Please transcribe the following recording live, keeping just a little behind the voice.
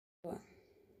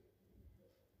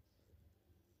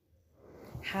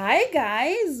Hi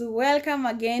guys, welcome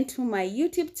again to my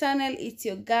YouTube channel. It's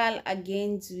your girl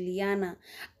again, Juliana,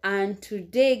 and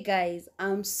today guys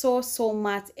I'm so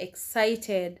much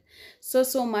excited,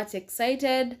 so much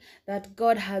excited that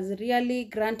God has really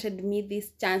granted me this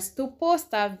chance to post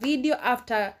a video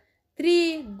after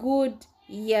 3 good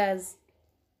years.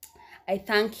 I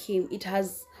thank him. It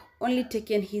has only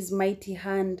taken his mighty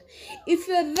hand. If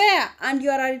you're there and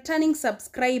you're a returning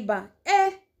subscriber,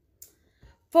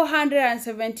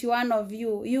 471 of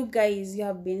you guys, you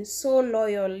have been so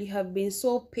loyal, you have been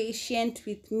so patient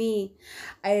with me.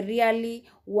 I really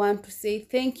want to say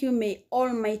thank you. May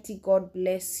Almighty God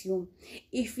bless you.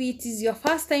 If it is your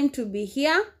first time to be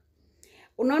here,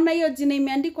 unaona hiyo jina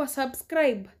imeandikwa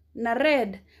subscribe na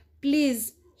red,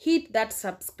 please hit that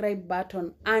subscribe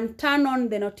button and turn on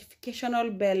the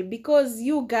notification bell, because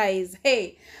you guys,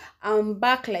 hey, I'm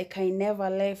back like I never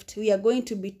left. We are going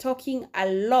to be talking a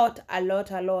lot.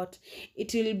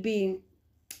 It will be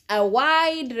a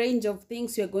wide range of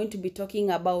things we are going to be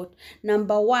talking about.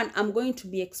 Number one, I'm going to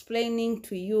be explaining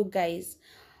to you guys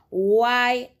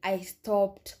why I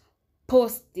stopped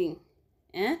posting.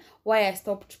 Why I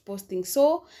stopped posting.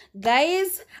 So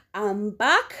guys, I'm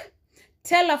back.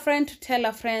 Tell a friend to tell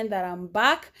a friend that I'm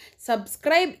back.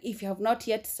 Subscribe if you have not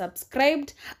yet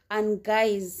subscribed. And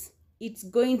guys, it's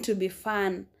going to be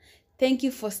fun. Thank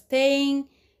you for staying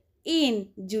in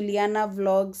Juliana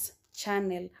Vlogs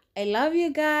channel. I love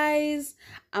you guys.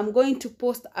 I'm going to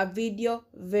post a video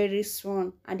very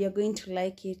soon and you're going to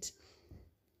like it.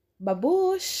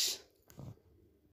 Babush.